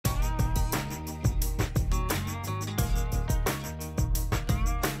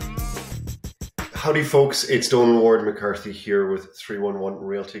Howdy folks, it's Donal Ward-McCarthy here with 311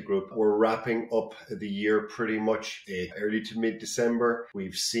 Realty Group. We're wrapping up the year pretty much early to mid-December.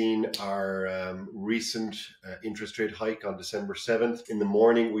 We've seen our recent interest rate hike on December 7th. In the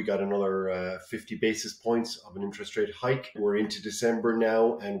morning, we got another 50 basis points of an interest rate hike. We're into December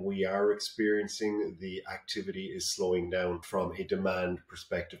now, and we are experiencing the activity is slowing down from a demand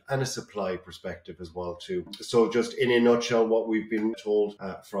perspective and a supply perspective as well too. So just in a nutshell, what we've been told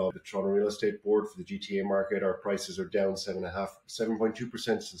from the Toronto Real Estate Board for the GTA market, our prices are down 7.2%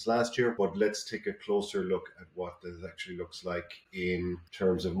 since last year. But let's take a closer look at what this actually looks like in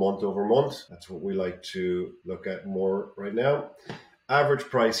terms of month over month. That's what we like to look at more right now. Average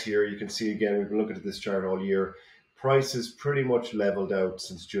price here, you can see again, we've been looking at this chart all year. Prices pretty much leveled out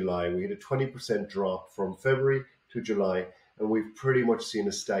since July. We had a 20% drop from February to July, and we've pretty much seen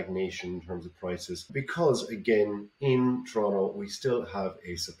a stagnation in terms of prices because, again, in Toronto, we still have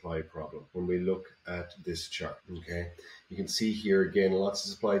a supply problem when we look at this chart, okay? You can see here, again, lots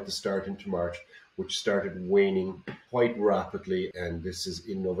of supply at the start into March, which started waning quite rapidly, and this is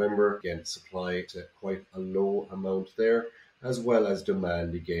in November. Again, supply to quite a low amount there, as well as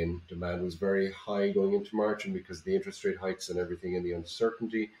demand. Again, demand was very high going into March, and because of the interest rate hikes and everything and the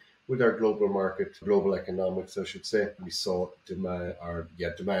uncertainty with our global market, global economics, I should say, we saw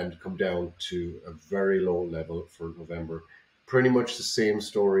demand come down to a very low level for November. Pretty much the same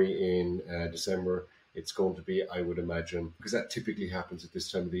story in December. It's going to be, I would imagine, because that typically happens at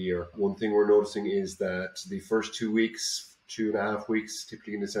this time of the year. One thing we're noticing is that the first 2 weeks, 2.5 weeks,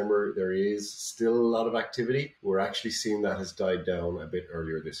 typically in December, there is still a lot of activity. We're actually seeing that has died down a bit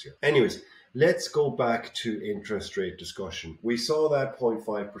earlier this year. Anyways, let's go back to interest rate discussion. We saw that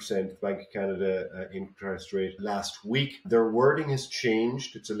 0.5% Bank of Canada interest rate last week. Their wording has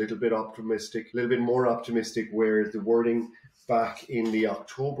changed. It's a little bit optimistic, a little bit more optimistic, whereas the wording back in the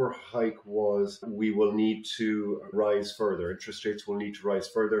October hike was we will need to rise further. Interest rates will need to rise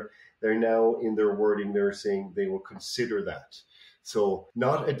further. They're now in their wording, they're saying they will consider that. So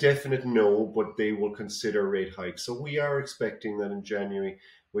not a definite no, but they will consider rate hikes. So we are expecting that in January,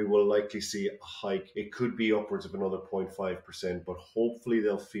 we will likely see a hike. It could be upwards of another 0.5%, but hopefully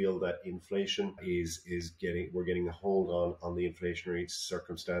they'll feel that inflation we're getting a hold on the inflationary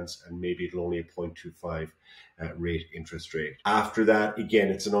circumstance, and maybe it'll only a 0.25 rate interest rate. After that, again,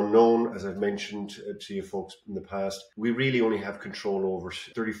 it's an unknown. As I've mentioned to you folks in the past, we really only have control over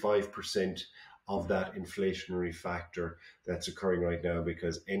 35% of that inflationary factor that's occurring right now,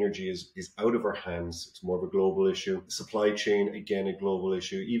 because energy is out of our hands. It's more of a global issue. Supply chain, again, a global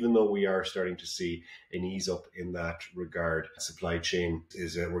issue, even though we are starting to see an ease up in that regard. Supply chain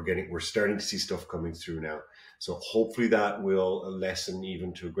is we're starting to see stuff coming through now. So hopefully that will lessen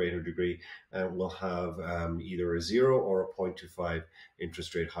even to a greater degree, and we'll have either a 0 or a 0.25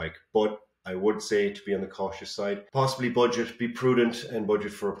 interest rate hike. But I would say, to be on the cautious side, possibly be prudent and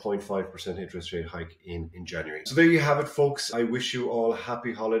budget for a 0.5% interest rate hike in January. So there you have it, folks. I wish you all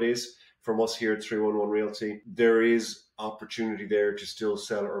happy holidays from us here at 311 Realty. There is opportunity there to still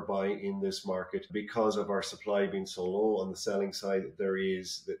sell or buy in this market because of our supply being so low. On the selling side, there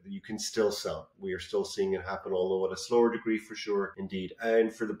is that you can still sell. We are still seeing it happen, although at a slower degree for sure, indeed.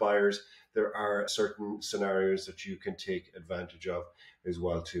 And for the buyers, there are certain scenarios that you can take advantage of as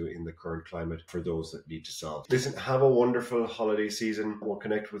well too in the current climate for those that need to sell. Listen, have a wonderful holiday season. We'll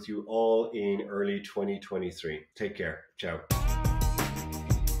connect with you all in early 2023. Take care. Ciao.